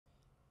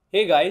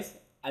Hey guys,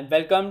 and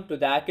welcome to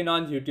the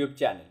Akinon's YouTube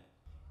channel.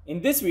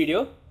 In this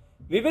video,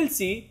 we will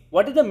see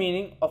what is the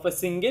meaning of a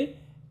single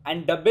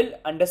and double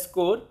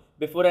underscore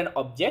before an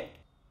object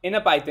in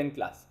a Python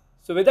class.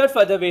 So without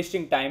further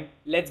wasting time,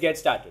 let's get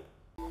started.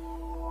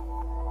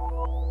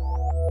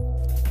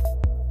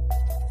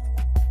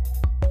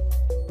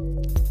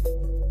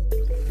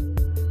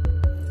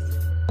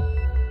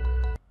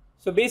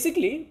 So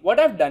basically, what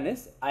I've done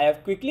is I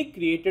have quickly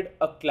created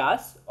a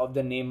class of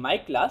the name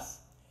myClass,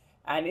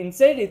 and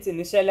inside its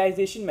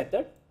initialization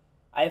method,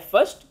 I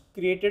first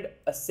created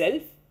a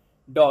self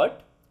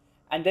dot,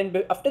 and then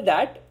after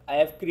that I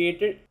have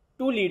created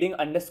two leading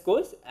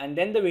underscores and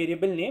then the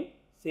variable name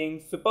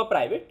saying super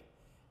private,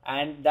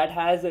 and that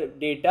has a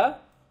data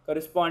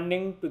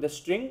corresponding to the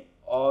string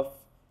of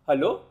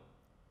hello.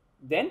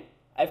 Then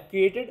I've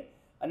created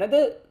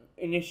another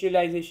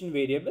initialization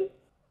variable,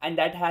 and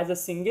that has a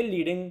single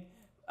leading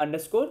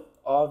underscore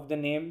of the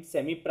name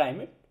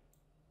semi-primate,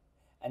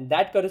 and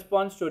that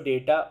corresponds to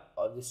data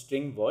of the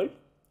string world.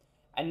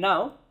 And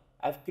now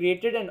I've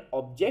created an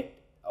object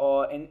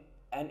or an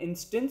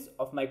instance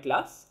of my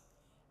class.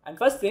 And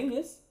first thing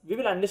is we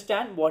will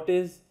understand what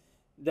is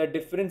the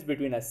difference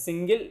between a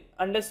single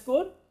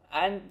underscore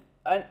and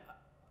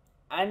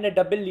a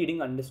double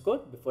leading underscore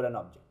before an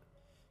object.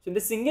 So in the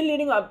single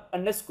leading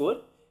underscore,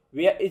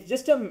 it's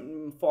just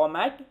a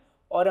format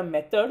or a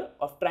method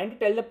of trying to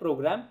tell the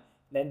program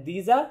that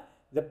these are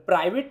the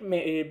private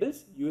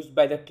variables used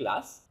by the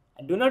class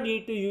and do not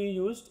need to be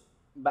used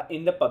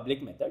in the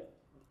public method.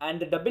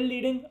 And the double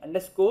leading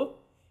underscore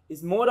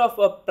is more of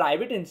a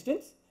private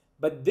instance,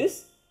 but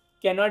this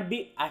cannot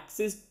be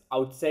accessed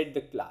outside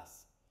the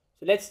class.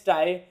 So let's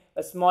try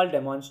a small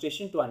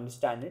demonstration to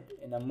understand it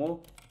in a more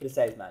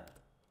precise manner.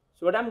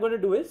 So what I'm going to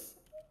do is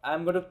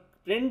I'm going to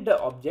print the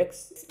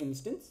object's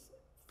instance.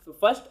 So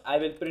first I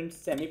will print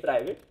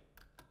semi-private,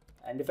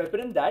 and if I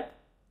print that,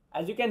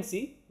 as you can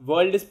see,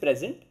 world is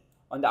present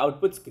on the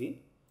output screen.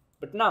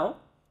 But now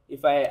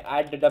if I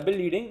add the double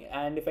leading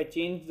and if I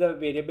change the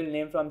variable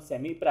name from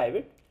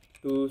semi-private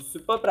to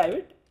super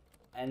private,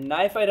 and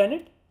now if I run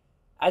it,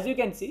 as you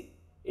can see,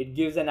 it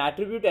gives an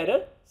attribute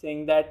error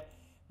saying that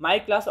my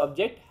class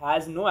object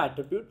has no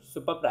attribute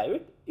super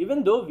private,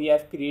 even though we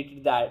have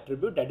created the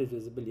attribute that is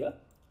visible here.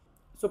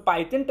 So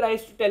Python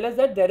tries to tell us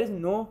that there is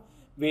no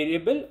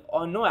variable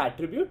or no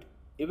attribute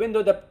even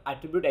though the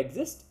attribute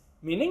exists,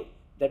 meaning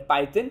that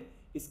Python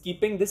is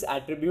keeping this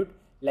attribute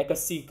like a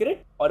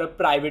secret or a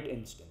private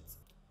instance.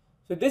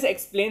 So this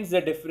explains the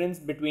difference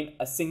between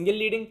a single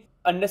leading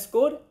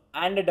underscore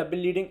and a double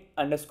leading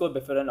underscore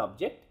before an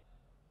object.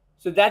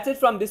 So that's it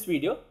from this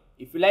video.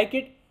 If you like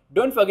it,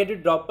 don't forget to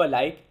drop a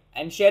like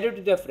and share it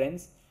with your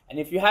friends. And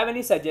if you have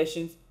any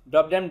suggestions,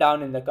 drop them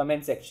down in the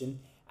comment section.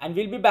 And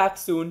we'll be back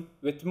soon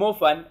with more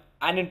fun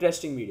and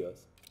interesting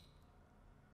videos.